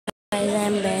Guys, I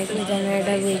am back with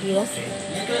another video.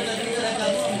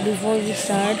 Before we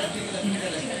start,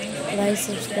 guys,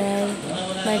 subscribe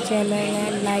my channel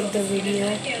and like the video,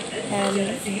 and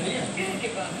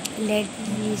let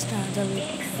me start the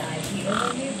video.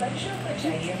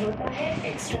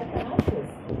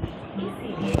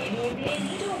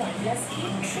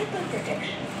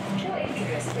 जो एक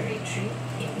respiratory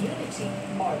immunity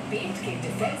और पेट के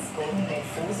defence को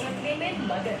महफूज रखने में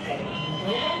मदद करें।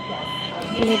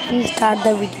 Let me start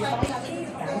the video.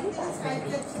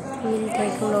 We'll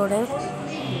take a loader.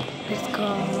 Let's go.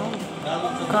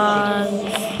 Guys.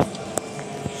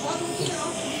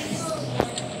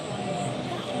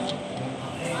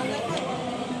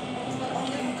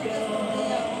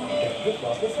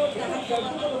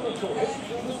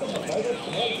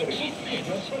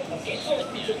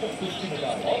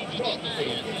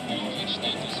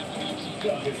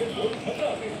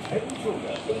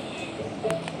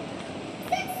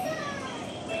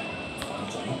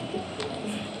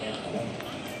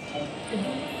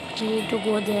 We need to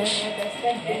go there.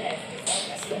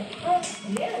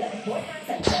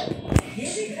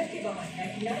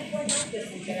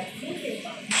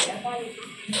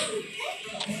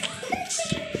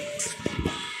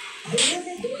 दुनिया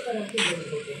में दो तरह के लोग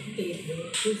होते हैं, एक वो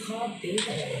जो ख्वाब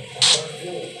देखता है और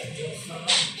वो जो ख्वाब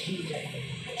जी रहे हैं।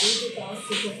 उनके पास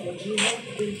सुपर फौजी है,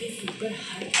 उनकी सुपर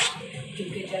हर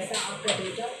क्योंकि जैसा आपका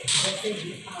बेटा वैसे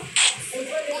ही आप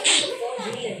सुपर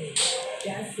फौजी नहीं,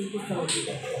 क्या सुपर फौजी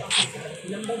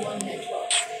नंबर 1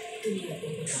 नेटवर्क दुनिया को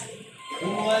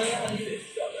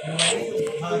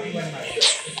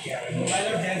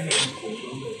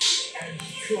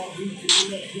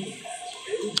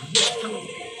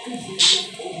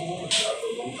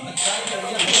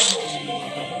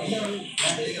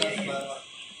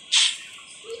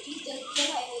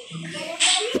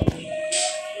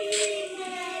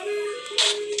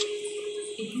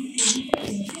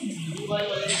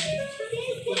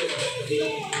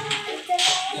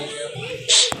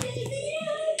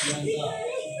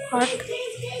What?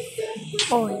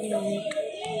 Oh, yeah.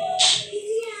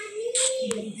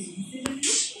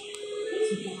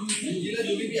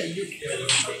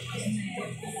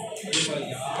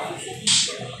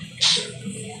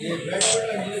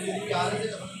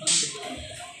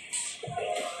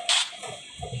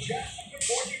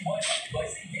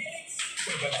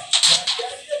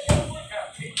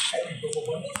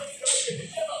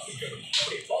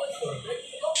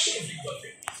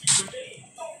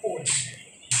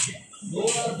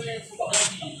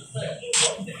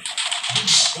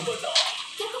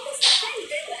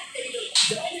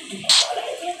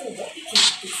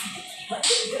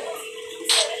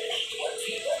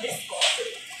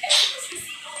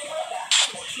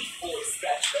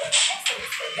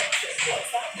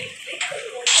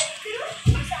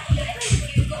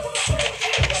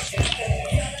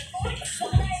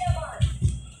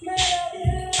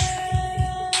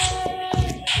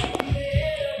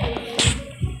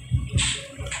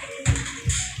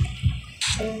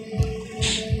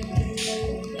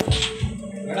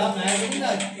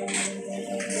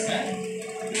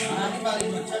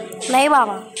 नहीं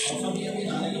बाबा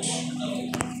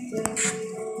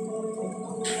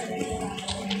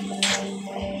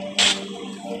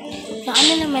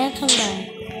सामने मैच चल रहा है।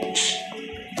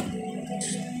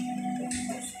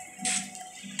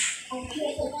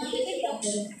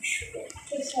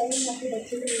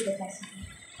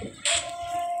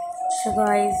 So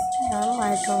guys, now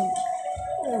I don't.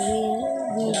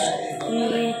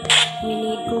 We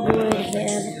need to do it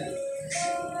there.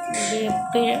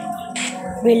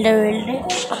 Build a building.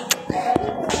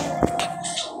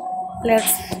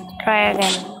 Let's try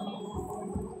again.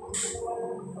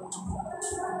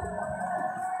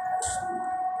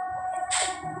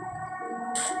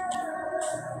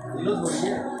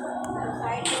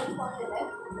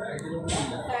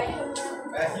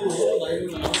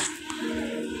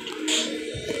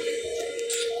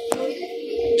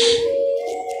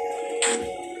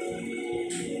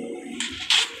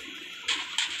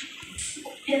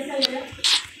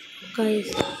 Guys,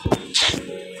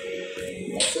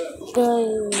 oh.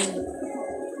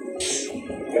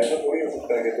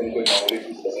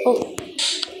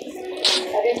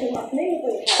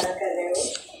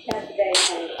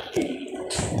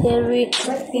 Here we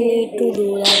need to do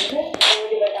that.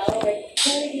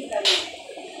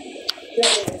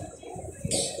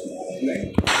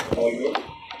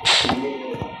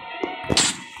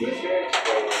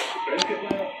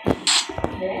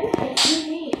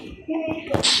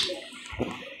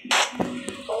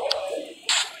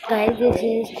 Guys,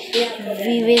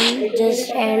 we will just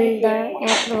end the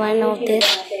act 1 of this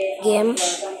game.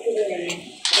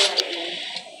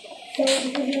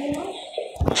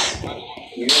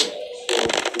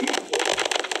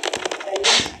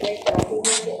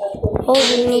 Oh,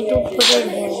 we need to put it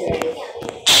here.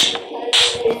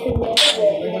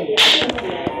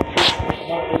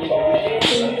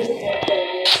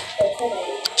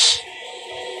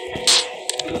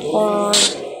 Or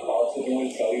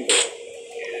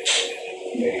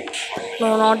no,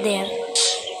 not there.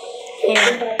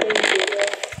 Here.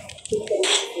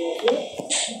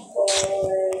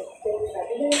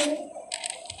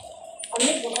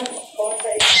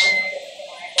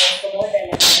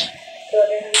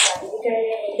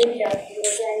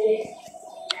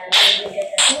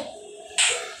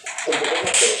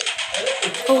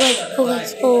 Oh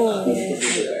guys, oh.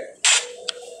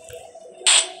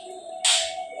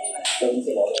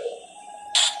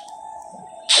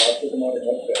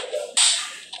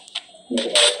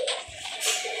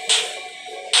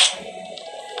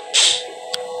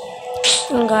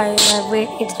 Guys, wait,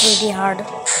 it's really hard.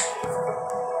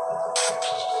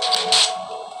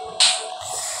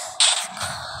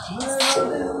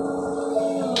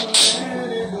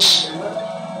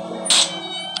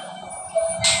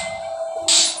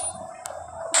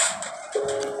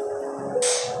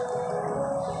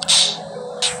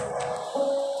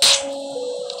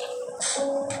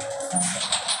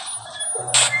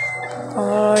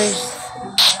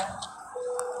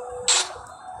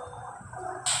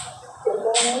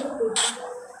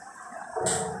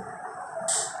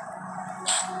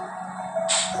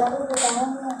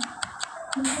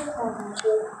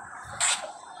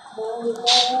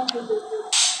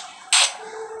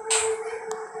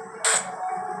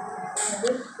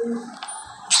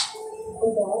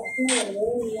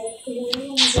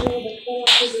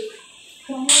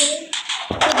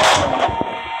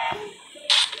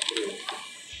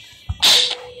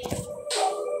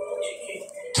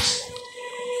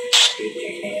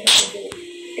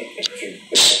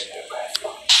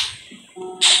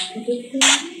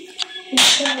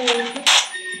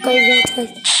 Guys,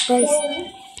 guys.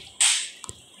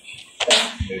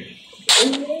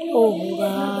 Oh,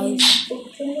 guys.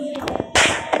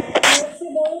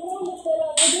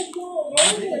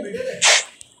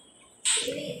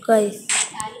 Guys,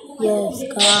 yes,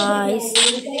 guys.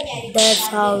 That's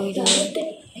how we do it.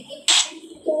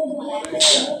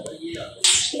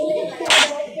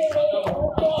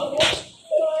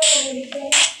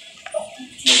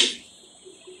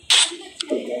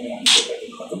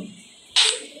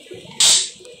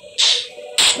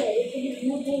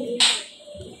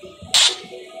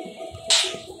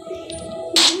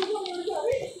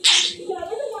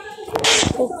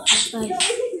 Oh, guys.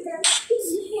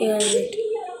 Here it.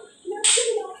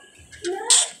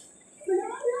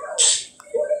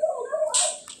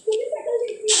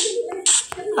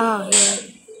 Ah, here.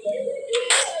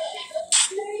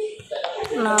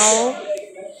 Now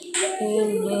we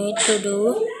need to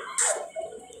do,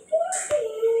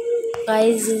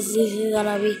 guys. This is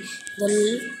gonna be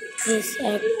this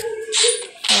act,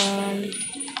 and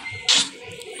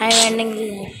I'm ending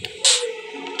this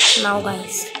act now,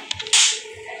 guys.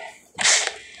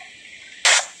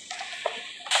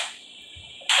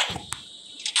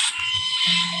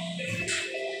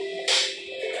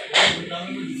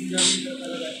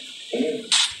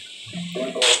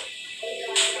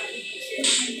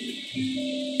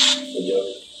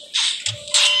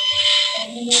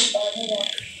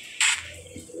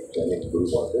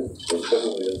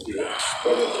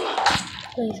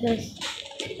 Guys,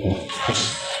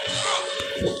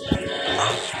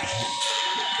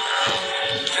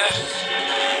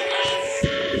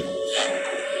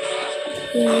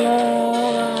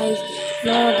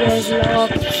 no, there's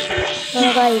lock. No,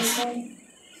 guys.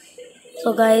 So,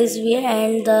 guys, we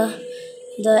end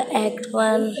the act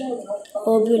one.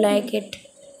 Hope you like it.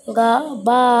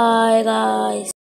 Bye, guys.